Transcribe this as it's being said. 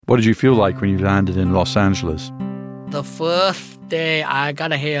What did you feel like when you landed in Los Angeles? The first day I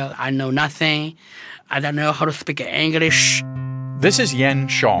got here, I know nothing. I don't know how to speak English. This is Yen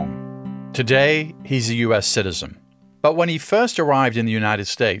Xiong. Today, he's a U.S. citizen. But when he first arrived in the United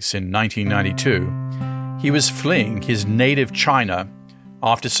States in 1992, he was fleeing his native China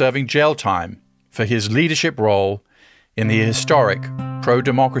after serving jail time for his leadership role in the historic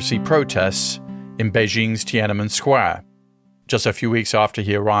pro-democracy protests in Beijing's Tiananmen Square. Just a few weeks after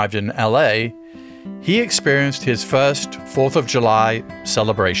he arrived in L.A., he experienced his first 4th of July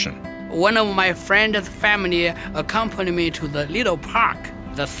celebration. One of my friend's family accompanied me to the little park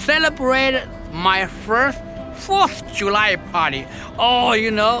to celebrate my first 4th of July party. Oh,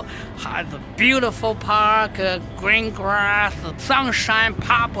 the beautiful park, green grass, sunshine,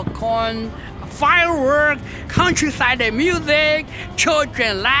 popcorn, fireworks, countryside music,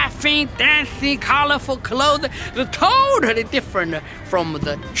 children laughing, dancing, colorful clothes. It's totally different from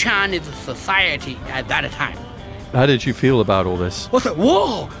the Chinese society at that time. How did you feel about all this? I said,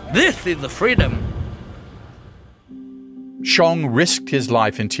 whoa, this is the freedom. Xiong risked his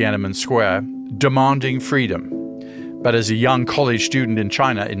life in Tiananmen Square, demanding freedom. But as a young college student in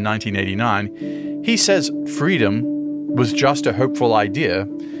China in 1989, he says freedom was just a hopeful idea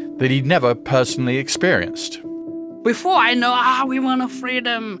that he'd never personally experienced. Before I know, we want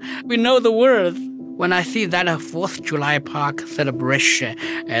freedom, we know the words. When I see that 4th of July Park celebration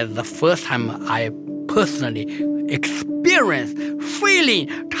as the first time I personally experienced,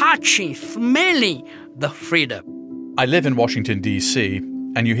 feeling, touching, smelling the freedom. I live in Washington, D.C.,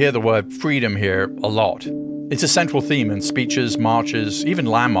 and you hear the word freedom here a lot. It's a central theme in speeches, marches, even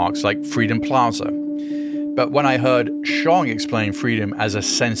landmarks like Freedom Plaza. But when I heard Xiong explain freedom as a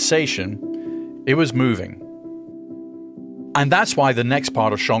sensation, it was moving. And that's why the next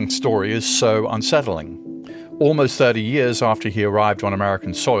part of Xiong's story is so unsettling. Almost 30 years after he arrived on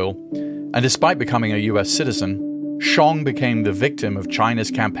American soil, and despite becoming a U.S. citizen, Xiong became the victim of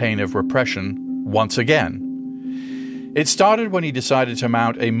China's campaign of repression once again. It started when he decided to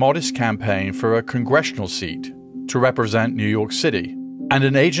mount a modest campaign for a congressional seat to represent New York City, and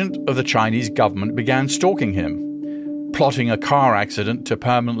an agent of the Chinese government began stalking him, plotting a car accident to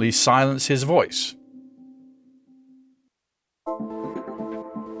permanently silence his voice.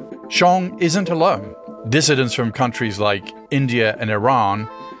 Xiong isn't alone. Dissidents from countries like India and Iran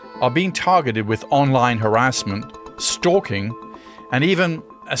are being targeted with online harassment, stalking, and even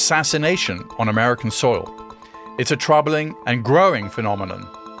assassination on American soil. It's a troubling and growing phenomenon,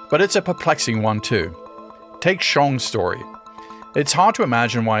 but it's a perplexing one too. Take Xiong's story. It's hard to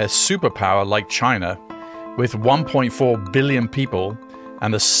imagine why a superpower like China, with 1.4 billion people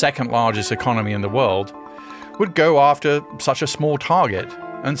and the second largest economy in the world, would go after such a small target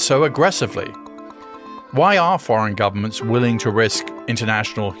and so aggressively. Why are foreign governments willing to risk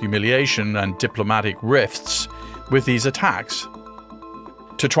international humiliation and diplomatic rifts with these attacks?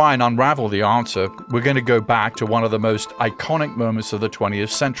 To try and unravel the answer, we're going to go back to one of the most iconic moments of the 20th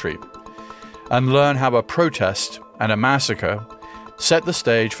century and learn how a protest and a massacre set the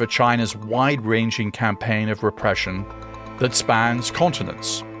stage for China's wide-ranging campaign of repression that spans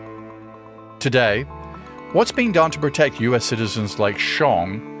continents. Today, what's being done to protect U.S. citizens like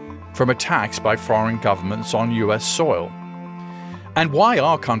Xiong from attacks by foreign governments on U.S. soil? And why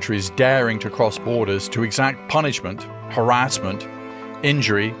are countries daring to cross borders to exact punishment, harassment,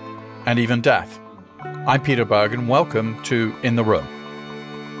 injury, and even death? I'm Peter Berg, and welcome to In the Room.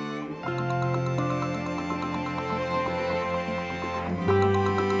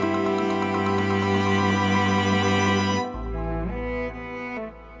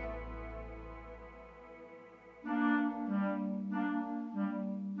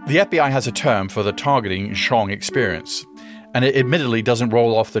 The FBI has a term for the targeting Xiong experience, and it admittedly doesn't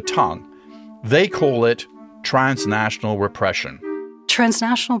roll off the tongue. They call it transnational repression.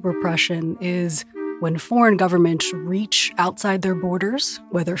 Transnational repression is when foreign governments reach outside their borders,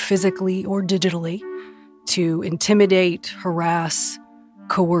 whether physically or digitally, to intimidate, harass,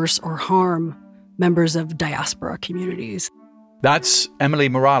 coerce, or harm members of diaspora communities. That's Emily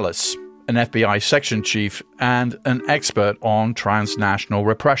Morales, an FBI section chief and an expert on transnational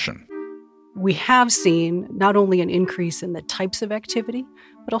repression. We have seen not only an increase in the types of activity,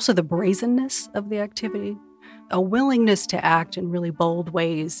 but also the brazenness of the activity, a willingness to act in really bold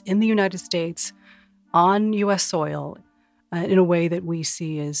ways in the United States on U.S. soil in a way that we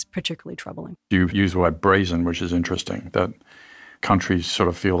see as particularly troubling. You use the word brazen, which is interesting, that countries sort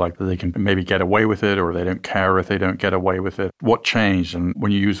of feel like they can maybe get away with it, or they don't care if they don't get away with it. What changed? And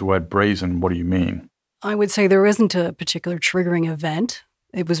when you use the word brazen, what do you mean? I would say there isn't a particular triggering event.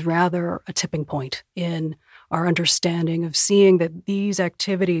 It was rather a tipping point in our understanding of seeing that these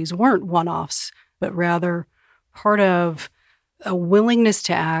activities weren't one-offs, but rather part of a willingness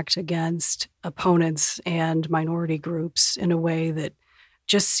to act against opponents and minority groups in a way that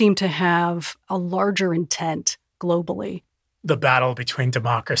just seemed to have a larger intent globally. The battle between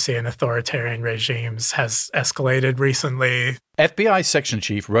democracy and authoritarian regimes has escalated recently. FBI Section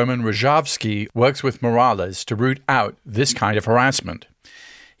Chief Roman Rajavsky works with Morales to root out this kind of harassment.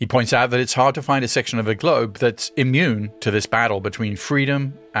 He points out that it's hard to find a section of the globe that's immune to this battle between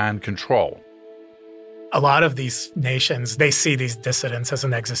freedom and control. A lot of these nations, they see these dissidents as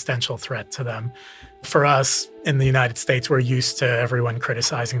an existential threat to them. For us in the United States, we're used to everyone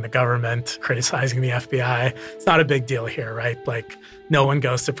criticizing the government, criticizing the FBI. It's not a big deal here, right? Like, no one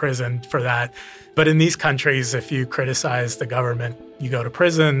goes to prison for that. But in these countries, if you criticize the government, you go to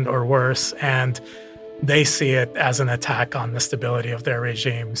prison or worse, and they see it as an attack on the stability of their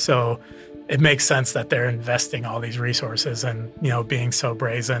regime. So it makes sense that they're investing all these resources and, being so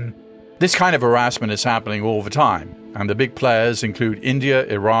brazen. This kind of harassment is happening all the time, and the big players include India,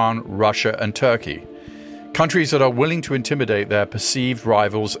 Iran, Russia, and Turkey. Countries that are willing to intimidate their perceived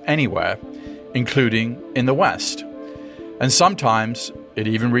rivals anywhere, including in the West. And sometimes it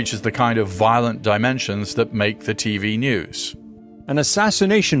even reaches the kind of violent dimensions that make the TV news. An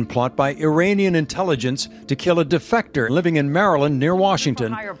assassination plot by Iranian intelligence to kill a defector living in Maryland near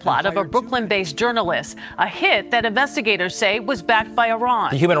Washington. A plot of a Brooklyn-based journalist, a hit that investigators say was backed by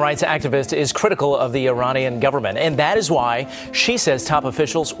Iran. The human rights activist is critical of the Iranian government, and that is why she says top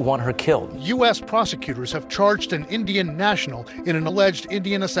officials want her killed. U.S. prosecutors have charged an Indian national in an alleged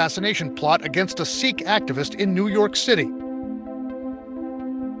Indian assassination plot against a Sikh activist in New York City.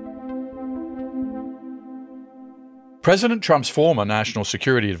 President Trump's former national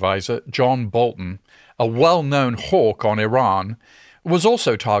security advisor, John Bolton, a well-known hawk on Iran, was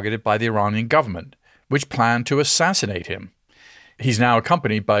also targeted by the Iranian government, which planned to assassinate him. He's now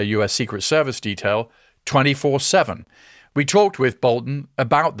accompanied by a U.S. Secret Service detail 24/7. We talked with Bolton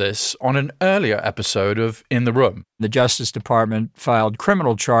about this on an earlier episode of In the Room. The Justice Department filed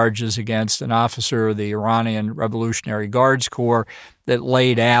criminal charges against an officer of the Iranian Revolutionary Guards Corps that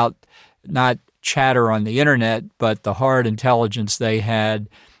laid out not chatter on the internet, but the hard intelligence they had,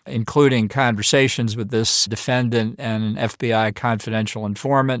 including conversations with this defendant and an FBI confidential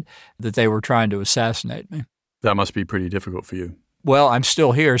informant, that they were trying to assassinate me. That must be pretty difficult for you. Well, I'm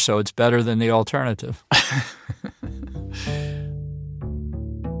still here, so it's better than the alternative.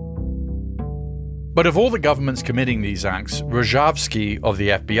 But of all the governments committing these acts, Rajavsky of the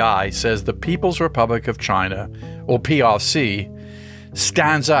FBI says the People's Republic of China, or PRC,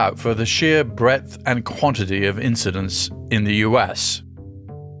 stands out for the sheer breadth and quantity of incidents in the U.S.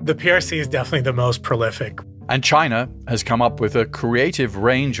 The PRC is definitely the most prolific. And China has come up with a creative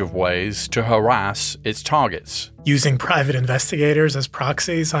range of ways to harass its targets. Using private investigators as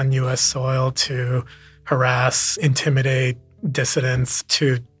proxies on U.S. soil to harass, intimidate dissidents,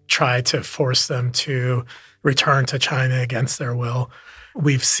 to try to force them to return to China against their will.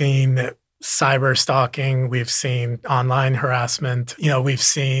 We've seen cyber stalking, we've seen online harassment, we've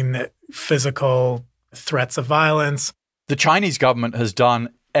seen physical threats of violence. The Chinese government has done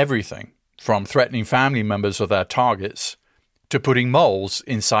everything from threatening family members of their targets to putting moles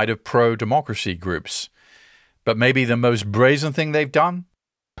inside of pro-democracy groups. But maybe the most brazen thing they've done?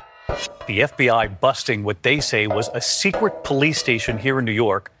 The FBI busting what they say was a secret police station here in New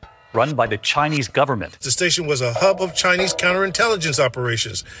York run by the Chinese government. The station was a hub of Chinese counterintelligence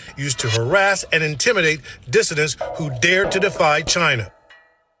operations used to harass and intimidate dissidents who dared to defy China.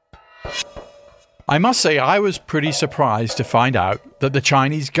 I must say I was pretty surprised to find out that the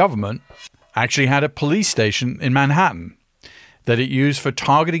Chinese government actually had a police station in Manhattan that it used for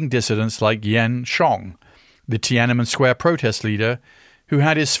targeting dissidents like Yen Shong, the Tiananmen Square protest leader who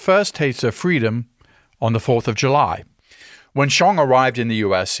had his first taste of freedom on the 4th of July. When Shong arrived in the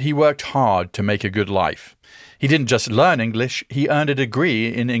US, he worked hard to make a good life. He didn't just learn English, he earned a degree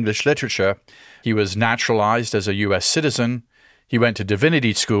in English literature. He was naturalized as a US citizen. He went to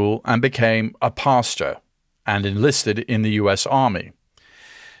divinity school and became a pastor and enlisted in the US Army.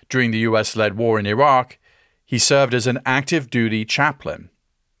 During the US-led war in Iraq, he served as an active duty chaplain.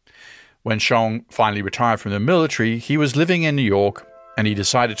 When Shong finally retired from the military, he was living in New York and he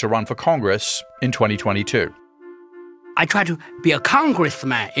decided to run for Congress in 2022. I try to be a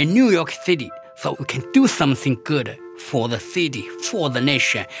congressman in New York City so we can do something good for the city, for the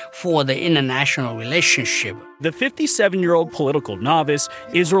nation, for the international relationship. The 57-year-old political novice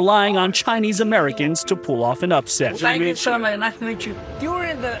is relying on Chinese Americans to pull off an upset. Thank you so much. Nice to meet you.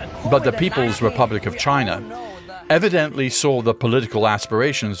 But the People's Republic of China evidently saw the political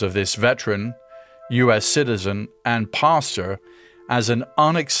aspirations of this veteran U.S. citizen and pastor as an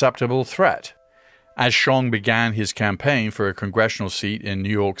unacceptable threat. As Xiong began his campaign for a congressional seat in New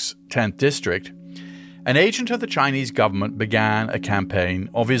York's 10th district, an agent of the Chinese government began a campaign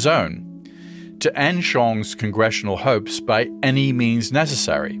of his own to end Xiong's congressional hopes by any means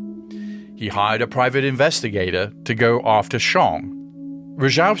necessary. He hired a private investigator to go after Xiong.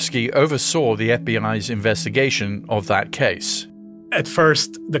 Rajkowski oversaw the FBI's investigation of that case. At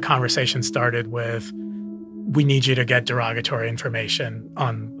first, the conversation started with, we need you to get derogatory information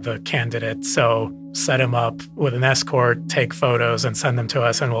on the candidate, so set him up with an escort, take photos, and send them to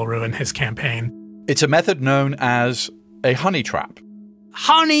us, and we'll ruin his campaign. It's a method known as a honey trap.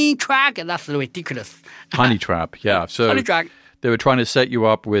 Honey trap? That's ridiculous. Honey trap, yeah. So honey trap. They were trying to set you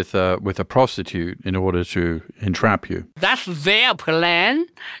up with a prostitute in order to entrap you. That's their plan.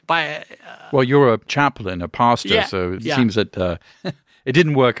 Well, you're a chaplain, a pastor, so it seems that it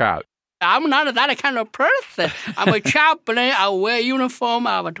didn't work out. I'm not that kind of person. I'm a chaplain. I wear uniform.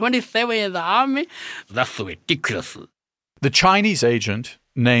 I'm 27 in the army. That's ridiculous. The Chinese agent,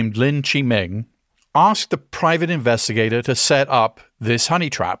 named Lin Qiming, asked the private investigator to set up this honey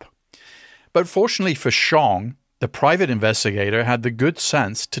trap. But fortunately for Xiong, the private investigator had the good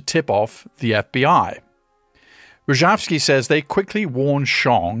sense to tip off the FBI. Rajkowski says they quickly warned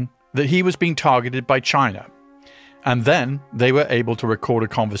Xiong that he was being targeted by China. And then they were able to record a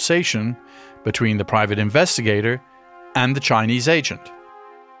conversation between the private investigator and the Chinese agent.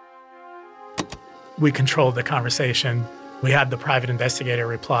 We controlled the conversation. We had the private investigator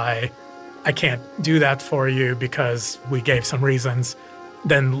reply, I can't do that for you because we gave some reasons.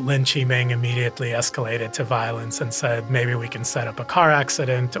 Then Lin Qiming immediately escalated to violence and said, maybe we can set up a car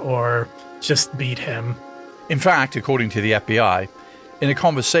accident or just beat him. In fact, according to the FBI, in a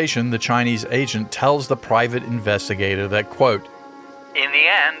conversation, the Chinese agent tells the private investigator that, quote, in the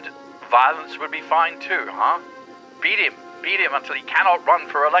end, violence would be fine too, huh? Beat him until he cannot run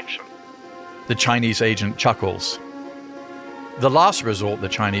for election. The Chinese agent chuckles. The last resort, the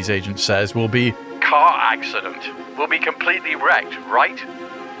Chinese agent says, will be car accident. Will be completely wrecked, right?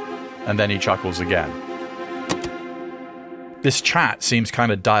 And then he chuckles again. This chat seems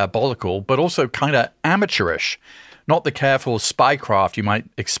kind of diabolical, but also kind of amateurish. Not the careful spycraft you might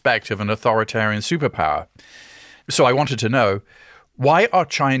expect of an authoritarian superpower. So I wanted to know, why are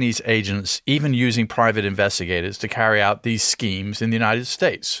Chinese agents even using private investigators to carry out these schemes in the United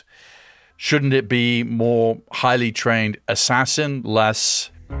States? Shouldn't it be more highly trained assassin,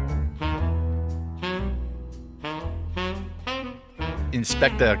 less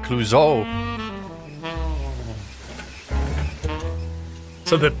Inspector Clouseau?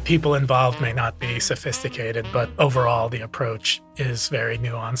 So the people involved may not be sophisticated, but overall the approach is very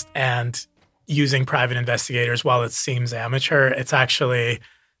nuanced. And using private investigators, while it seems amateur, it's actually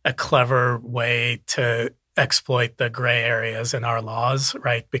a clever way to exploit the gray areas in our laws,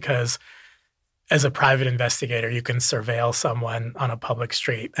 right? Because as a private investigator, you can surveil someone on a public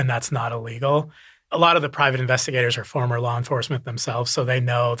street, and that's not illegal. A lot of the private investigators are former law enforcement themselves, so they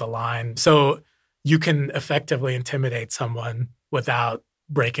know the line. So you can effectively intimidate someone without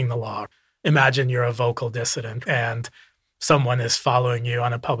breaking the law. Imagine you're a vocal dissident and someone is following you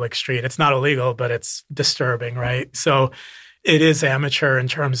on a public street. It's not illegal, but it's disturbing, right? So it is amateur in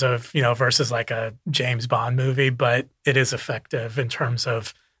terms of, versus like a James Bond movie, but it is effective in terms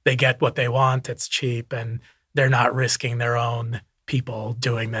of they get what they want, it's cheap, and they're not risking their own people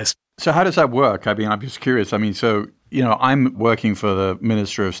doing this. So how does that work? I mean, I'm just curious. I mean, so, I'm working for the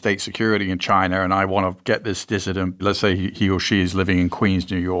Minister of State Security in China, and I want to get this dissident, let's say he or she is living in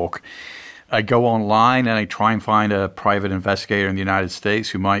Queens, New York. I go online and I try and find a private investigator in the United States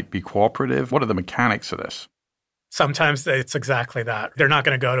who might be cooperative. What are the mechanics of this? Sometimes it's exactly that. They're not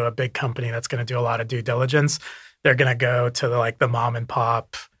going to go to a big company that's going to do a lot of due diligence. They're going to go to the mom and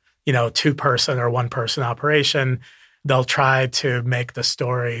pop, 2-person or 1-person operation. They'll try to make the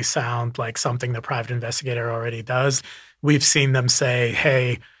story sound like something the private investigator already does. We've seen them say,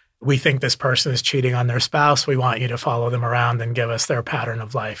 hey, we think this person is cheating on their spouse. We want you to follow them around and give us their pattern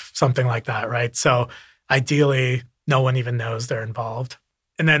of life, something like that, right? So ideally, no one even knows they're involved.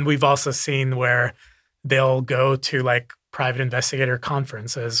 And then we've also seen where they'll go to private investigator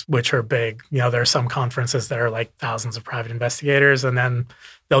conferences, which are big. There are some conferences that are thousands of private investigators, and then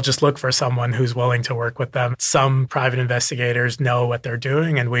they'll just look for someone who's willing to work with them. Some private investigators know what they're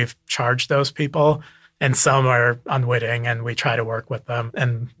doing, and we've charged those people, and some are unwitting, and we try to work with them,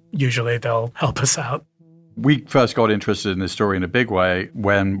 and usually they'll help us out. We first got interested in this story in a big way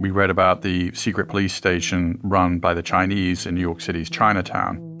when we read about the secret police station run by the Chinese in New York City's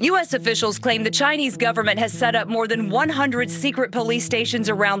Chinatown. U.S. officials claim the Chinese government has set up more than 100 secret police stations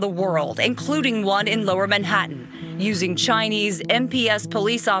around the world, including one in Lower Manhattan, using Chinese MPS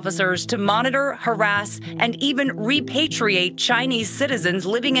police officers to monitor, harass, and even repatriate Chinese citizens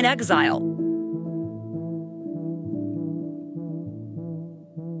living in exile.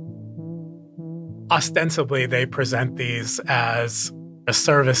 Ostensibly, they present these as a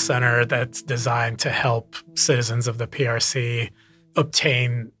service center that's designed to help citizens of the PRC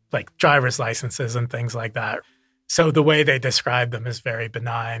obtain like driver's licenses and things like that. So the way they describe them is very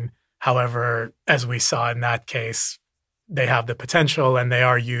benign. However, as we saw in that case, they have the potential and they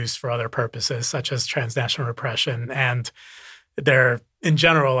are used for other purposes, such as transnational repression. And they're, in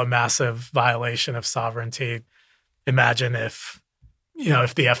general, a massive violation of sovereignty. Imagine if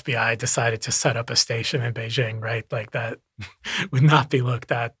the FBI decided to set up a station in Beijing, right? Like that would not be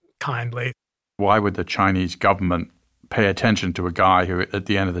looked at kindly. Why would the Chinese government pay attention to a guy who, at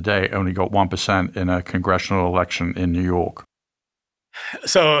the end of the day, only got 1% in a congressional election in New York?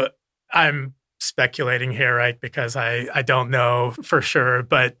 So I'm speculating here, right? Because I don't know for sure,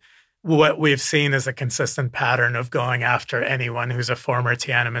 but what we've seen is a consistent pattern of going after anyone who's a former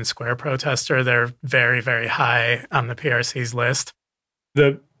Tiananmen Square protester. They're very, very high on the PRC's list.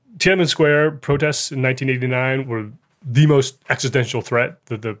 The Tiananmen Square protests in 1989 were the most existential threat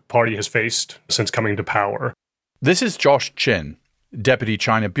that the party has faced since coming to power. This is Josh Chin, Deputy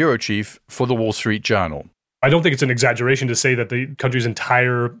China Bureau Chief for the Wall Street Journal. I don't think it's an exaggeration to say that the country's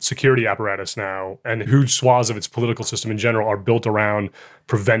entire security apparatus now and huge swaths of its political system in general are built around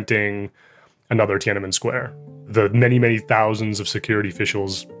preventing another Tiananmen Square. The many, many thousands of security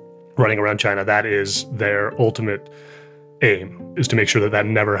officials running around China, that is their ultimate aim, is to make sure that that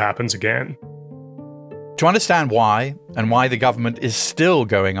never happens again. To understand why, and why the government is still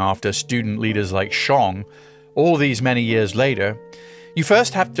going after student leaders like Xiong all these many years later, you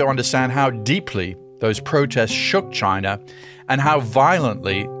first have to understand how deeply those protests shook China and how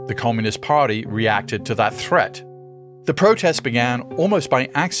violently the Communist Party reacted to that threat. The protests began almost by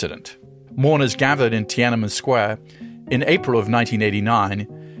accident. Mourners gathered in Tiananmen Square in April of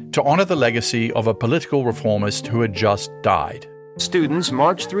 1989 to honor the legacy of a political reformist who had just died. Students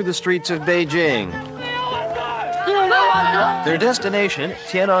marched through the streets of Beijing. Their destination,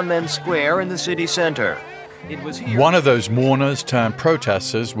 Tiananmen Square in the city center. It was here. One of those mourners turned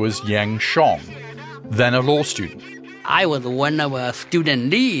protesters was Yang Xiong, then a law student. I was one of a student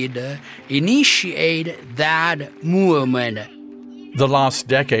lead initiate that movement. The last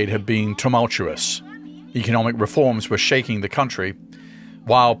decade had been tumultuous. Economic reforms were shaking the country,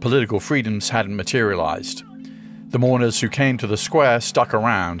 while political freedoms hadn't materialized. The mourners who came to the square stuck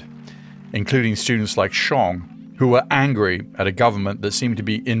around, including students like Xiong, who were angry at a government that seemed to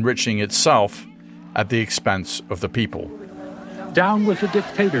be enriching itself at the expense of the people. Down with the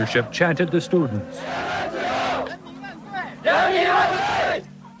dictatorship, chanted the students.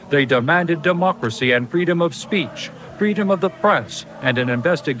 They demanded democracy and freedom of speech, freedom of the press, and an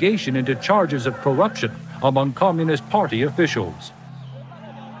investigation into charges of corruption among Communist Party officials.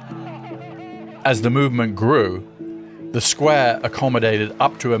 As the movement grew, the square accommodated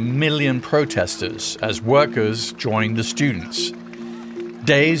up to 1 million protesters as workers joined the students.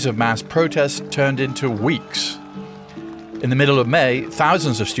 Days of mass protest turned into weeks. In the middle of May,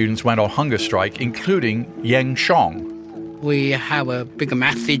 thousands of students went on hunger strike, including Yang Xiong. We have a big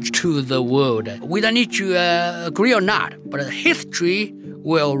message to the world. We don't need to agree or not, but history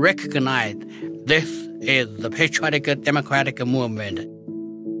will recognize this is the patriotic democratic movement.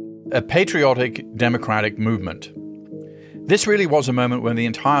 A patriotic democratic movement. This really was a moment when the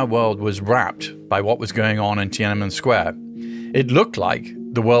entire world was wrapped by what was going on in Tiananmen Square. It looked like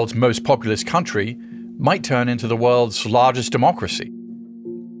the world's most populous country might turn into the world's largest democracy.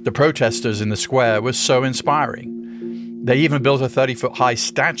 The protesters in the square were so inspiring. They even built a 30-foot-high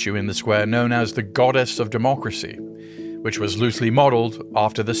statue in the square known as the Goddess of Democracy, which was loosely modeled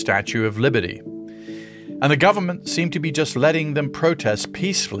after the Statue of Liberty. And the government seemed to be just letting them protest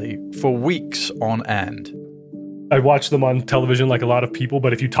peacefully for weeks on end. I watched them on television like a lot of people,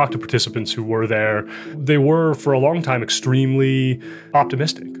 but if you talk to participants who were there, they were, for a long time, extremely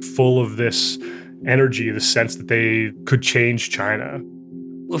optimistic, full of this energy, the sense that they could change China.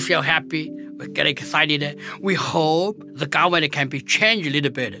 We feel happy. We get excited. We hope the government can be changed a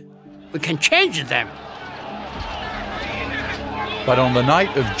little bit. We can change them. But on the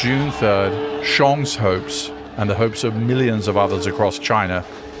night of June 3rd, Xiong's hopes, and the hopes of millions of others across China,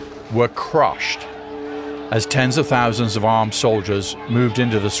 were crushed as tens of thousands of armed soldiers moved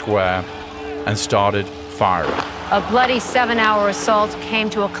into the square and started firing. A bloody 7-hour assault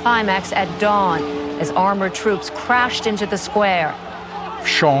came to a climax at dawn as armored troops crashed into the square.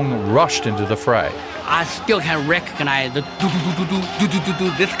 Xiong rushed into the fray. I still can recognize the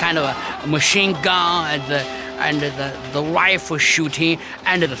do-do-do-do-do-do-do-do, this kind of a machine gun and the rifle shooting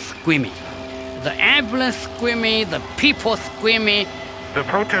and the screaming. The ambulance screaming, the people screaming. The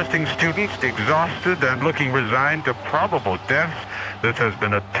protesting students, exhausted and looking resigned to probable death. This has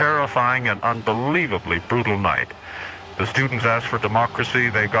been a terrifying and unbelievably brutal night. The students asked for democracy.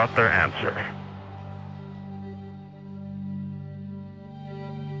 They got their answer.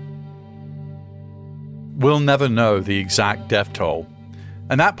 We'll never know the exact death toll.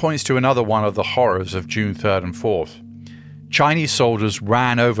 And that points to another one of the horrors of June 3rd and 4th. Chinese soldiers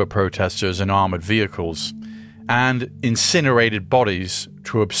ran over protesters in armored vehicles and incinerated bodies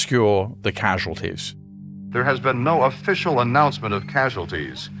to obscure the casualties. There has been no official announcement of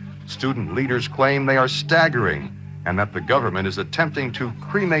casualties. Student leaders claim they are staggering and that the government is attempting to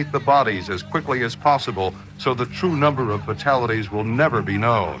cremate the bodies as quickly as possible so the true number of fatalities will never be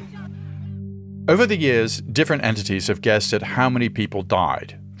known. Over the years, different entities have guessed at how many people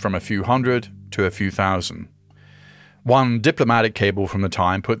died, from a few hundred to a few thousand. One diplomatic cable from the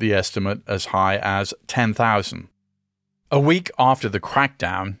time put the estimate as high as 10,000. A week after the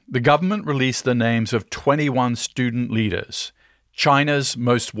crackdown, the government released the names of 21 student leaders, China's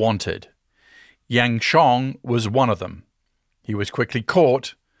most wanted. Yang Xiong was one of them. He was quickly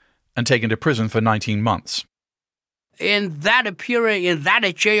caught and taken to prison for 19 months. In that period, in that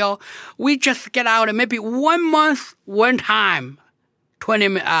jail, we just get out maybe 1 month, one time,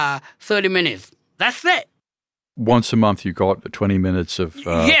 30 minutes. That's it. Once a month you got 20 minutes of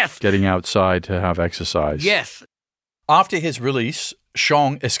yes. Getting outside to have exercise. Yes. After his release,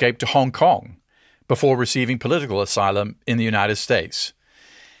 Xiong escaped to Hong Kong before receiving political asylum in the United States.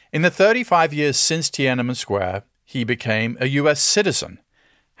 In the 35 years since Tiananmen Square, he became a U.S. citizen,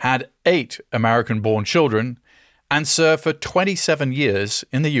 had 8 American-born children, and served for 27 years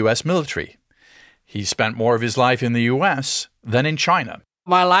in the U.S. military. He spent more of his life in the U.S. than in China.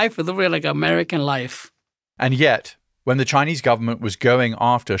 My life is really like American life. And yet, when the Chinese government was going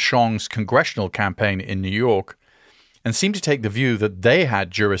after Xiong's congressional campaign in New York and seemed to take the view that they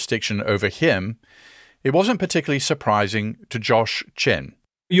had jurisdiction over him, it wasn't particularly surprising to Josh Chin.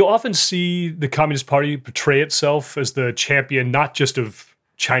 You often see the Communist Party portray itself as the champion not just of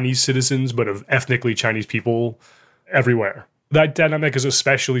Chinese citizens, but of ethnically Chinese people everywhere. That dynamic is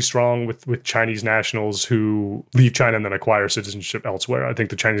especially strong with Chinese nationals who leave China and then acquire citizenship elsewhere. I think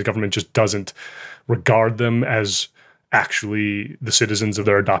the Chinese government just doesn't regard them as actually the citizens of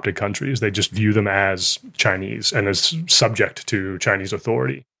their adopted countries. They just view them as Chinese and as subject to Chinese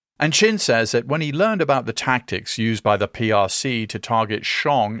authority. And Chin says that when he learned about the tactics used by the PRC to target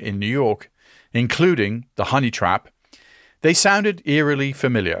Xiong in New York, including the honey trap, they sounded eerily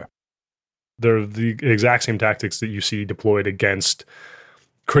familiar. They're the exact same tactics that you see deployed against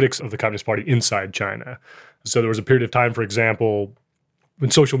critics of the Communist Party inside China. So there was a period of time, for example,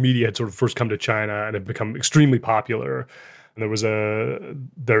 when social media had sort of first come to China and had become extremely popular. And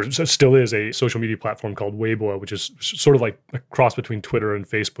there still is a social media platform called Weibo, which is sort of like a cross between Twitter and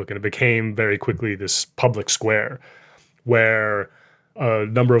Facebook. And it became very quickly this public square where a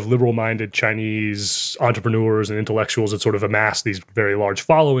number of liberal-minded Chinese entrepreneurs and intellectuals had sort of amassed these very large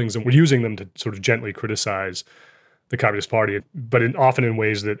followings and were using them to sort of gently criticize the Communist Party, but often in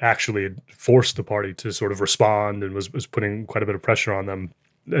ways that actually had forced the party to sort of respond and was putting quite a bit of pressure on them.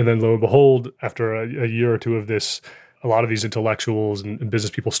 And then lo and behold, after a year or two of this, a lot of these intellectuals and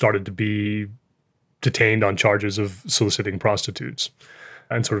business people started to be detained on charges of soliciting prostitutes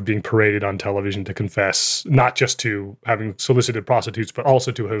and sort of being paraded on television to confess, not just to having solicited prostitutes, but also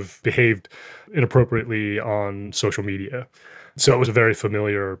to have behaved inappropriately on social media. So it was a very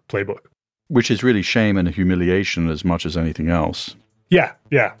familiar playbook. Which is really shame and humiliation as much as anything else. Yeah,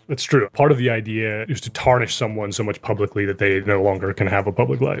 that's true. Part of the idea is to tarnish someone so much publicly that they no longer can have a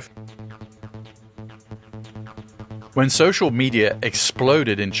public life. When social media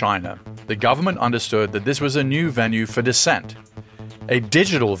exploded in China, the government understood that this was a new venue for dissent, a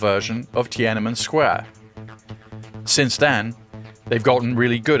digital version of Tiananmen Square. Since then, they've gotten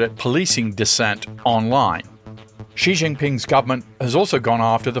really good at policing dissent online. Xi Jinping's government has also gone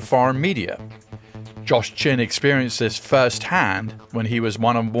after the foreign media. Josh Chin experienced this firsthand when he was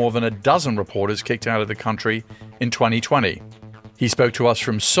one of more than a dozen reporters kicked out of the country in 2020. He spoke to us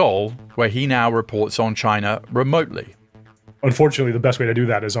from Seoul, where he now reports on China remotely. Unfortunately, the best way to do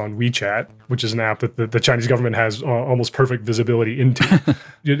that is on WeChat, which is an app that the Chinese government has almost perfect visibility into.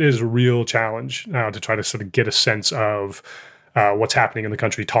 It is a real challenge now to try to sort of get a sense of what's happening in the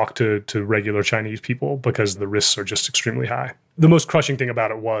country, talk to regular Chinese people, because the risks are just extremely high. The most crushing thing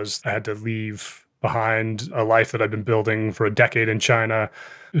about it was I had to leave behind a life that I'd been building for a decade in China.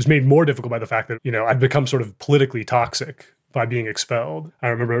 It was made more difficult by the fact that, I'd become sort of politically toxic by being expelled. I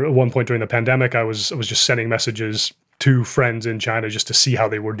remember at one point during the pandemic, I was just sending messages to friends in China just to see how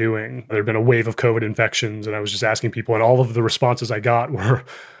they were doing. There had been a wave of COVID infections, and I was just asking people, and all of the responses I got were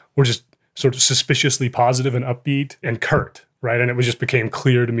just sort of suspiciously positive and upbeat and curt, right? And it just became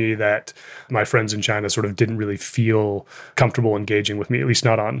clear to me that my friends in China sort of didn't really feel comfortable engaging with me, at least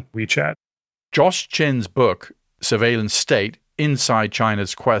not on WeChat. Josh Chin's book, Surveillance State: Inside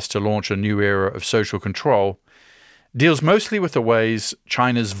China's Quest to Launch a New Era of Social Control, deals mostly with the ways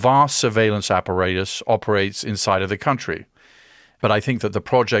China's vast surveillance apparatus operates inside of the country. But I think that the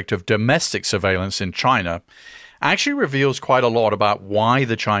project of domestic surveillance in China actually reveals quite a lot about why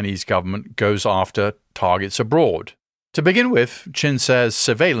the Chinese government goes after targets abroad. To begin with, Chin says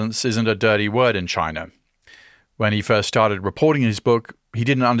surveillance isn't a dirty word in China. When he first started reporting his book, he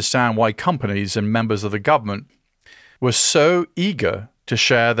didn't understand why companies and members of the government were so eager to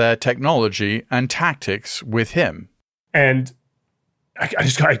share their technology and tactics with him. And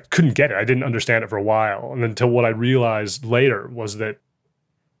I couldn't get it. I didn't understand it for a while. And until what I realized later was that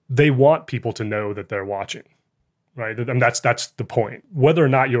they want people to know that they're watching, right? And that's the point. Whether or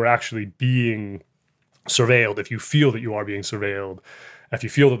not you're actually being surveilled, if you feel that you are being surveilled, if you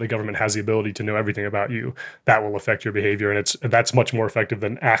feel that the government has the ability to know everything about you, that will affect your behavior. And that's much more effective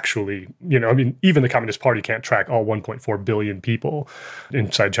than actually, even the Communist Party can't track all 1.4 billion people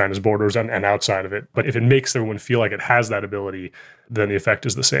inside China's borders and outside of it. But if it makes everyone feel like it has that ability, then the effect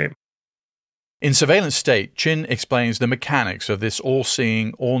is the same. In Surveillance State, Chin explains the mechanics of this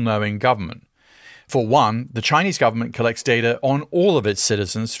all-seeing, all-knowing government. For one, the Chinese government collects data on all of its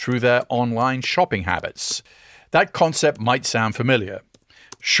citizens through their online shopping habits. That concept might sound familiar.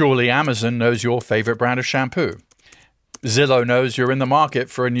 Surely Amazon knows your favorite brand of shampoo. Zillow knows you're in the market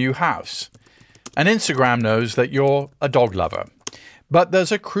for a new house. And Instagram knows that you're a dog lover. But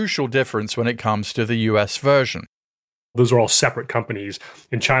there's a crucial difference when it comes to the US version. Those are all separate companies.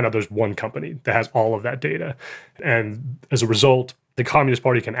 In China, there's one company that has all of that data. And as a result, the Communist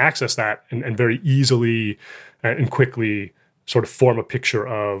Party can access that and very easily and quickly sort of form a picture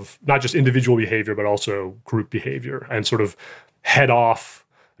of not just individual behavior, but also group behavior, and sort of head off,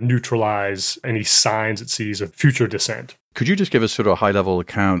 neutralize any signs it sees of future dissent. Could you just give us sort of a high-level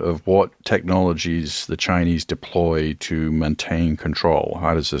account of what technologies the Chinese deploy to maintain control?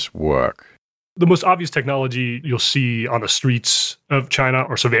 How does this work? The most obvious technology you'll see on the streets of China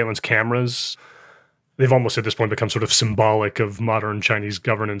are surveillance cameras. They've almost at this point become sort of symbolic of modern Chinese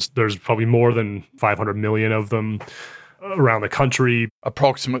governance. There's probably more than 500 million of them around the country.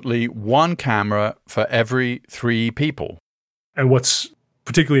 Approximately one camera for every 3 people. And what's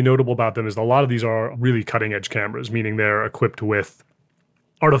particularly notable about them is a lot of these are really cutting-edge cameras, meaning they're equipped with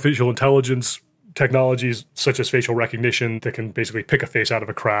artificial intelligence technologies such as facial recognition that can basically pick a face out of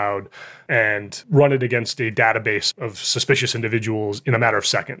a crowd and run it against a database of suspicious individuals in a matter of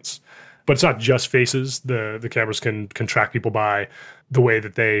seconds. But it's not just faces. The cameras can track people by the way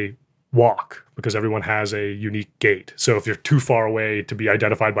that they walk, because everyone has a unique gait. So if you're too far away to be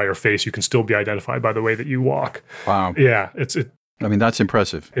identified by your face, you can still be identified by the way that you walk. Wow. Yeah, that's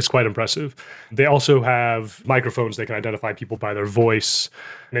impressive. It's quite impressive. They also have microphones that can identify people by their voice.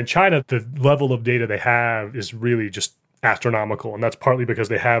 And in China, the level of data they have is really just astronomical. And that's partly because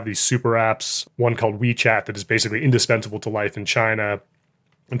they have these super apps, one called WeChat, that is basically indispensable to life in China.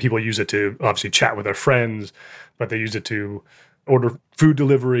 And people use it to obviously chat with their friends, but they use it to order food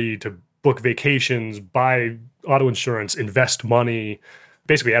delivery, to book vacations, buy auto insurance, invest money,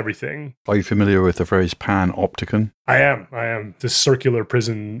 basically everything. Are you familiar with the phrase panopticon? I am. This circular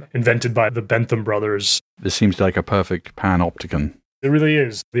prison invented by the Bentham brothers. This seems like a perfect panopticon. It really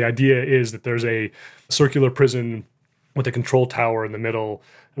is. The idea is that there's a circular prison with a control tower in the middle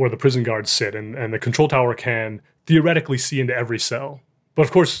where the prison guards sit, and the control tower can theoretically see into every cell. But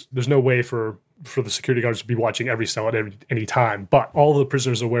of course, there's no way for the security guards to be watching every cell at any time. But all the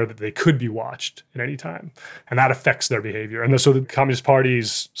prisoners are aware that they could be watched at any time. And that affects their behavior. And so the Communist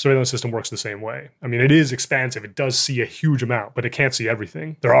Party's surveillance system works the same way. I mean, it is expansive. It does see a huge amount, but it can't see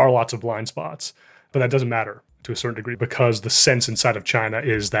everything. There are lots of blind spots. But that doesn't matter to a certain degree, because the sense inside of China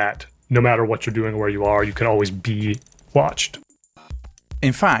is that no matter what you're doing or where you are, you can always be watched.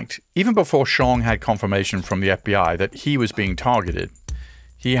 In fact, even before Xiong had confirmation from the FBI that he was being targeted,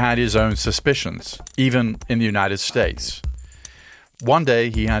 he had his own suspicions, even in the United States. One day,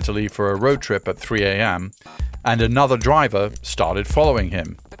 he had to leave for a road trip at 3 a.m., and another driver started following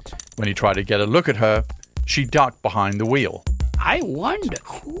him. When he tried to get a look at her, she ducked behind the wheel. I wonder,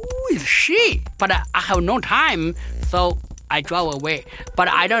 who is she? But I have no time, so I drove away. But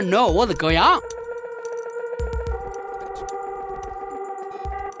I don't know what's going on.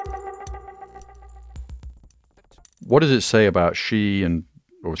 What does it say about Xi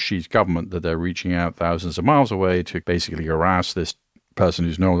or Xi's government that they're reaching out thousands of miles away to basically harass this person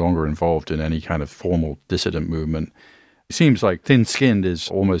who's no longer involved in any kind of formal dissident movement? It seems like thin-skinned is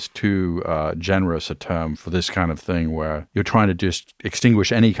almost too generous a term for this kind of thing, where you're trying to just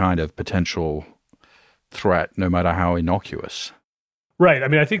extinguish any kind of potential threat, no matter how innocuous. Right. I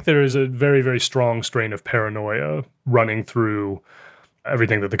mean, I think there is a very, very strong strain of paranoia running through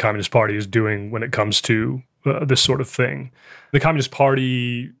everything that the Communist Party is doing when it comes to this sort of thing. The Communist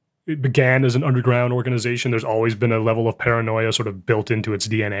Party, it began as an underground organization. There's always been a level of paranoia sort of built into its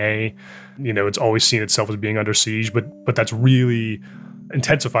DNA. You know, it's always seen itself as being under siege, but that's really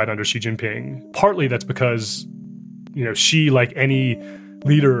intensified under Xi Jinping. Partly that's because, you know, Xi, like any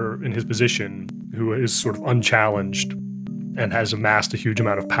leader in his position who is sort of unchallenged and has amassed a huge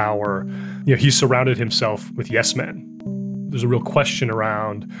amount of power, you know, he's surrounded himself with yes men. There's a real question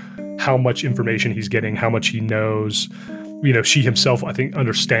around how much information he's getting, how much he knows. You know, Xi himself, I think,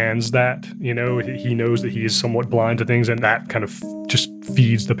 understands that. You know, he knows that he is somewhat blind to things, and that kind of just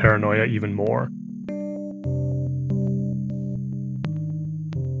feeds the paranoia even more.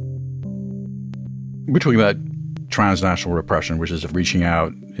 We're talking about transnational repression, which is reaching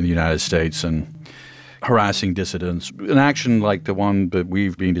out in the United States and harassing dissidents. An action like the one that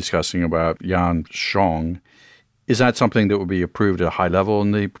we've been discussing about Yan Shong, is that something that would be approved at a high level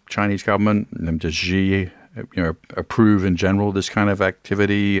in the Chinese government? And does Xi, approve in general this kind of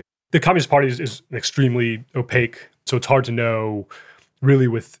activity? The Communist Party is extremely opaque, so it's hard to know really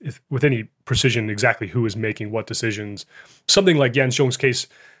with any precision exactly who is making what decisions. Something like Yan Shong's case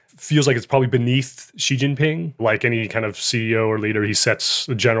feels like it's probably beneath Xi Jinping. Like any kind of CEO or leader, he sets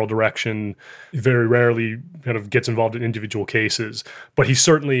a general direction, very rarely kind of gets involved in individual cases. But he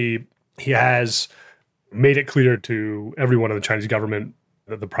has made it clear to everyone in the Chinese government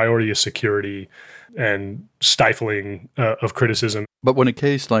that the priority is security and stifling of criticism. But when a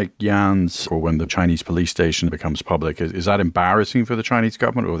case like Yan's, or when the Chinese police station becomes public, is that embarrassing for the Chinese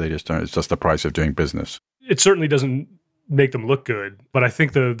government, or they just don't, it's just the price of doing business? It certainly doesn't make them look good. But I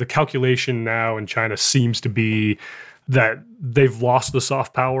think the calculation now in China seems to be that they've lost the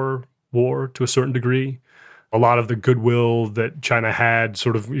soft power war to a certain degree. A lot of the goodwill that China had,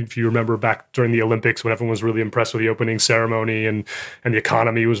 sort of, if you remember back during the Olympics when everyone was really impressed with the opening ceremony and the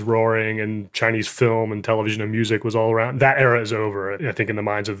economy was roaring and Chinese film and television and music was all around, that era is over. I think in the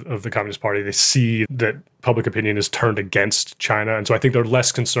minds of the Communist Party, they see that public opinion is turned against China. And so I think they're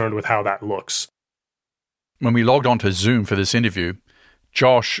less concerned with how that looks. When we logged onto Zoom for this interview,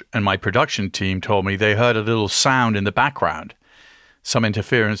 Josh and my production team told me they heard a little sound in the background. Some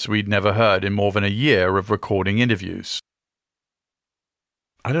interference we'd never heard in more than a year of recording interviews.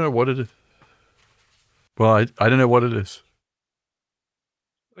 I don't know what it is. Well, I don't know what it is.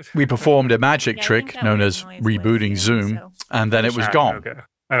 We performed a magic trick known as rebooting Zoom, and then it was gone. Okay.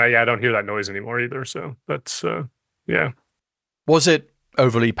 And I don't hear that noise anymore either, so that's, yeah. Was it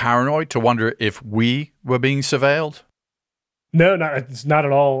overly paranoid to wonder if we were being surveilled? No, it's not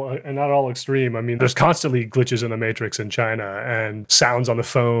at all extreme. I mean, there's constantly glitches in the matrix in China and sounds on the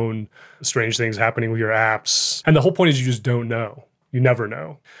phone, strange things happening with your apps. And the whole point is you just don't know. You never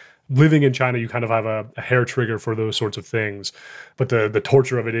know. Living in China, you kind of have a hair trigger for those sorts of things. But the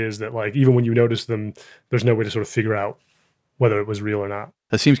torture of it is that, like, even when you notice them, there's no way to sort of figure out whether it was real or not.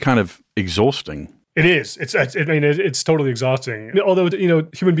 That seems kind of exhausting. It is. It's totally exhausting. Although,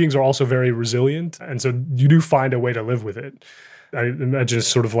 human beings are also very resilient. And so you do find a way to live with it. I imagine it's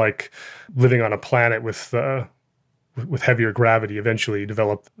sort of like living on a planet with heavier gravity. Eventually you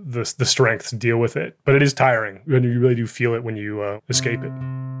develop the strength to deal with it. But it is tiring. And you really do feel it when you escape it.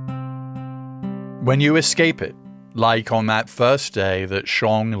 When you escape it, like on that first day that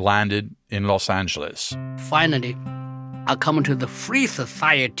Shong landed in Los Angeles. Finally, I come to the free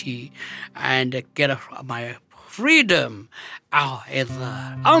society and get my freedom. Oh, it's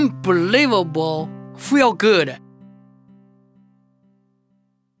unbelievable. Feel good.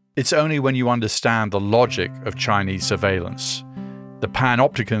 It's only when you understand the logic of Chinese surveillance, the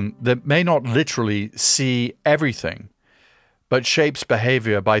panopticon that may not literally see everything, but shapes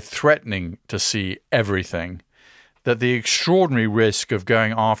behavior by threatening to see everything, that the extraordinary risk of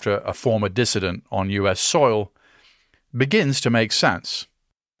going after a former dissident on US soil begins to make sense.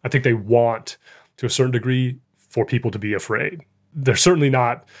 I think they want, to a certain degree, for people to be afraid. They're certainly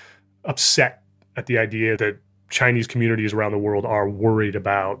not upset at the idea that Chinese communities around the world are worried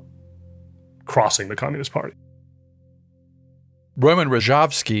about crossing the Communist Party. Roman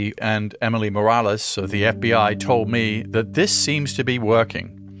Rajavsky and Emily Morales of the FBI told me that this seems to be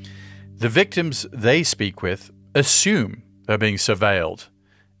working. The victims they speak with assume they're being surveilled,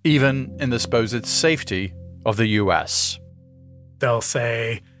 even in the supposed safety of the U.S. They'll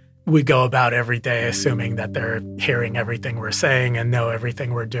say, we go about every day assuming that they're hearing everything we're saying and know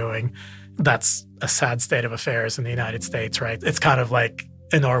everything we're doing. That's a sad state of affairs in the United States, right? It's kind of like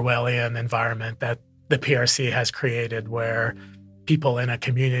an Orwellian environment that the PRC has created where people in a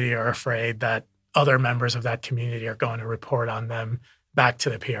community are afraid that other members of that community are going to report on them back to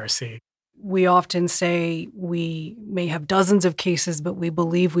the PRC. We often say we may have dozens of cases, but we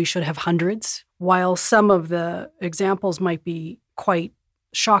believe we should have hundreds. While some of the examples might be quite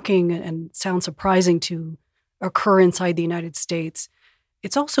shocking and sound surprising to occur inside the United States,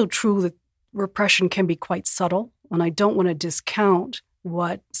 it's also true that repression can be quite subtle. And I don't want to discount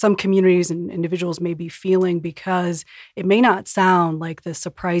what some communities and individuals may be feeling because it may not sound like the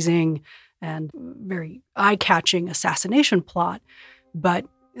surprising and very eye-catching assassination plot, but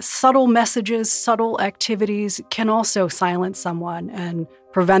subtle messages, subtle activities can also silence someone and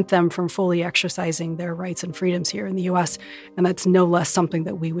prevent them from fully exercising their rights and freedoms here in the U.S., and that's no less something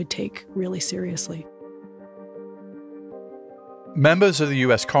that we would take really seriously. Members of the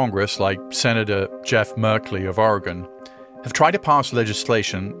U.S. Congress, like Senator Jeff Merkley of Oregon, have tried to pass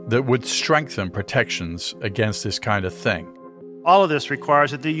legislation that would strengthen protections against this kind of thing. All of this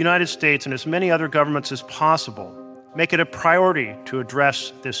requires that the United States and as many other governments as possible make it a priority to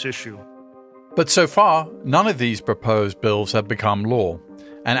address this issue. But so far, none of these proposed bills have become law,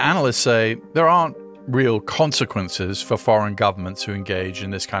 and analysts say there aren't real consequences for foreign governments who engage in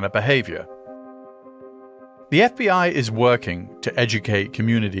this kind of behavior. The FBI is working to educate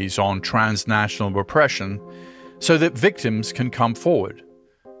communities on transnational repression so that victims can come forward.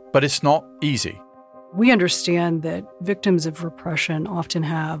 But it's not easy. We understand that victims of repression often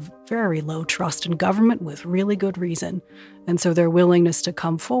have very low trust in government with really good reason. And so their willingness to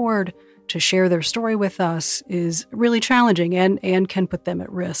come forward, to share their story with us is really challenging and can put them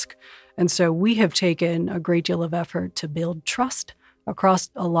at risk. And so we have taken a great deal of effort to build trust across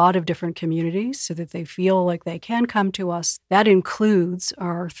a lot of different communities so that they feel like they can come to us. That includes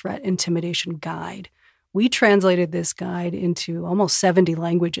our threat intimidation guide. We translated this guide into almost 70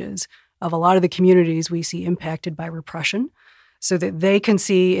 languages of a lot of the communities we see impacted by repression so that they can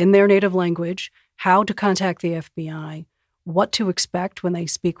see in their native language how to contact the FBI, what to expect when they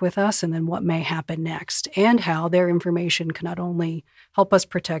speak with us, and then what may happen next, and how their information can not only help us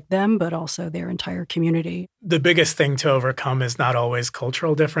protect them, but also their entire community. The biggest thing to overcome is not always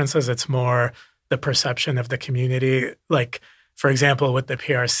cultural differences. It's more the perception of the community. Like, for example, with the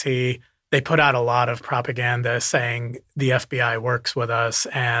PRC, they put out a lot of propaganda saying the FBI works with us.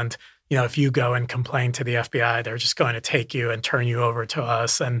 And, you know, if you go and complain to the FBI, they're just going to take you and turn you over to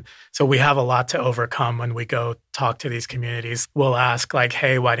us. And so we have a lot to overcome when we go talk to these communities. We'll ask like,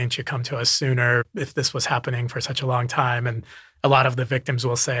 hey, why didn't you come to us sooner if this was happening for such a long time? And a lot of the victims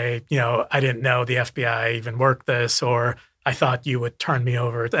will say, you know, I didn't know the FBI even worked this, or I thought you would turn me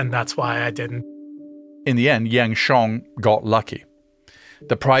over, and that's why I didn't. In the end, Yang Shong got lucky.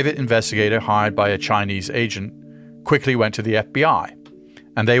 The private investigator hired by a Chinese agent quickly went to the FBI,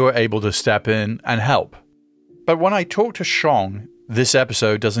 and they were able to step in and help. But when I talked to Shong, this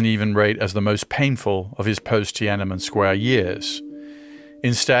episode doesn't even rate as the most painful of his post-Tiananmen Square years.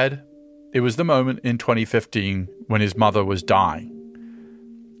 Instead, it was the moment in 2015 when his mother was dying.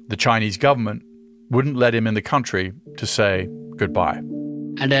 The Chinese government wouldn't let him in the country to say goodbye.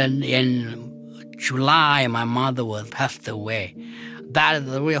 And then in July, my mother was passed away. That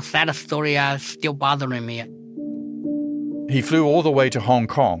is a real sad story, still bothering me. He flew all the way to Hong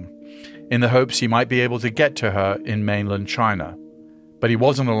Kong in the hopes he might be able to get to her in mainland China, but he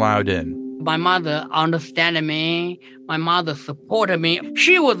wasn't allowed in. My mother understood me. My mother supported me.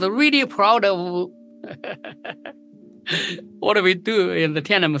 She was really proud of what we do in the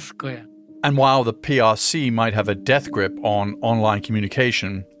Tiananmen Square. And while the PRC might have a death grip on online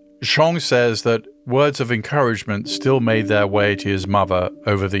communication, Shong says that words of encouragement still made their way to his mother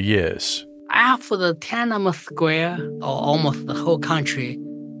over the years. After the Tiananmen Square, or almost the whole country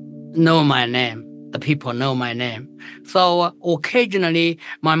know my name. The people know my name. So occasionally,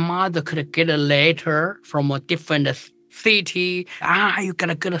 my mother could get a letter from a different city. You got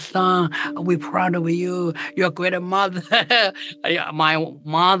a good son. We're proud of you. You're a great mother. My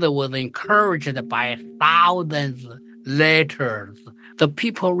mother was encouraged by thousands of letters. The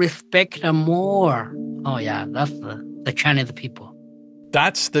people respect her more. Oh, yeah, that's the Chinese people.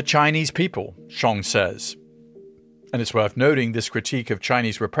 That's the Chinese people, Shong says. And it's worth noting this critique of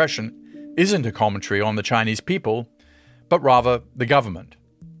Chinese repression isn't a commentary on the Chinese people, but rather the government.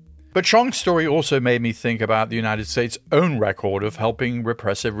 But Chong's story also made me think about the United States' own record of helping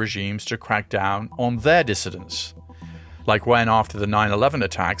repressive regimes to crack down on their dissidents. Like when, after the 9/11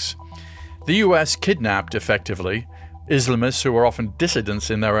 attacks, the US kidnapped, effectively, Islamists who were often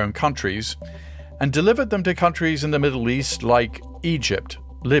dissidents in their own countries and delivered them to countries in the Middle East like Egypt,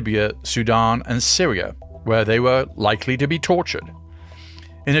 Libya, Sudan, and Syria, where they were likely to be tortured.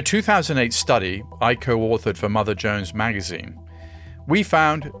 In a 2008 study I co-authored for Mother Jones magazine, we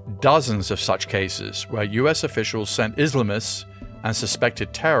found dozens of such cases where US officials sent Islamists and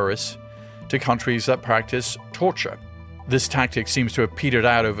suspected terrorists to countries that practice torture. This tactic seems to have petered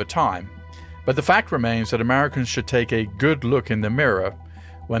out over time, but the fact remains that Americans should take a good look in the mirror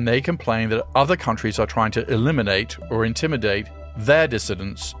when they complain that other countries are trying to eliminate or intimidate their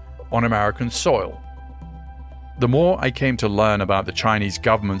dissidents on American soil. The more I came to learn about the Chinese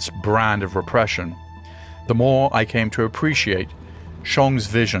government's brand of repression, the more I came to appreciate Chong's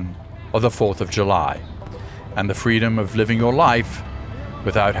vision of the 4th of July and the freedom of living your life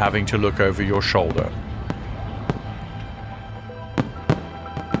without having to look over your shoulder.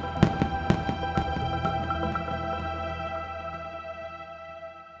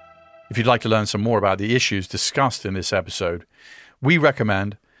 If you'd like to learn some more about the issues discussed in this episode, we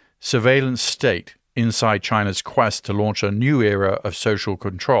recommend Surveillance State: Inside China's Quest to Launch a New Era of Social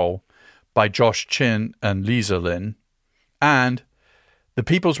Control by Josh Chin and Lisa Lin, and The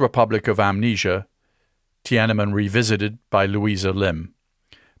People's Republic of Amnesia, Tiananmen Revisited by Louisa Lim.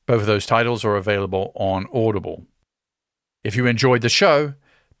 Both of those titles are available on Audible. If you enjoyed the show,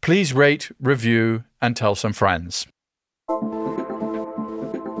 please rate, review, and tell some friends.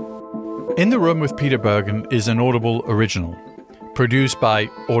 In the Room with Peter Bergen is an Audible original, produced by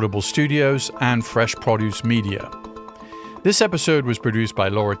Audible Studios and Fresh Produce Media. This episode was produced by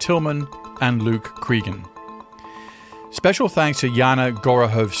Laura Tillman and Luke Cregan. Special thanks to Yana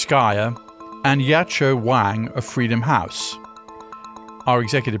Gorohovskaya and Yacho Wang of Freedom House. Our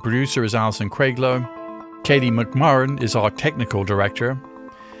executive producer is Alison Craiglow. Katie McMurran is our technical director.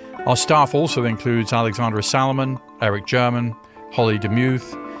 Our staff also includes Alexandra Salomon, Eric German, Holly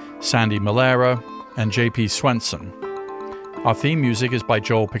DeMuth, Sandy Malera, and J.P. Swenson. Our theme music is by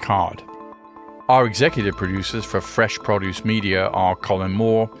Joel Picard. Our executive producers for Fresh Produce Media are Colin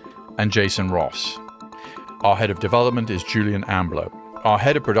Moore and Jason Ross. Our head of development is Julian Ambler. Our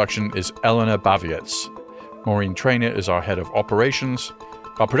head of production is Eleanor Bavietz. Maureen Traynor is our head of operations.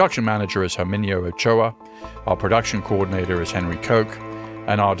 Our production manager is Herminio Ochoa. Our production coordinator is Henry Koch.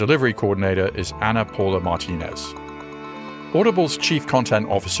 And our delivery coordinator is Ana Paula Martinez. Audible's Chief Content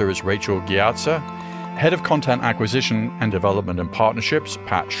Officer is Rachel Giazza, Head of Content Acquisition and Development and Partnerships,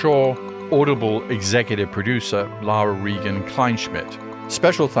 Pat Shaw, Audible Executive Producer, Lara Regan Kleinschmidt.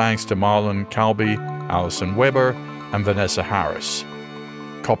 Special thanks to Marlon Calby, Allison Weber, and Vanessa Harris.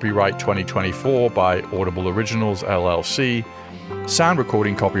 Copyright 2024 by Audible Originals, LLC. Sound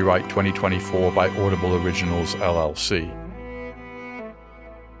recording copyright 2024 by Audible Originals, LLC.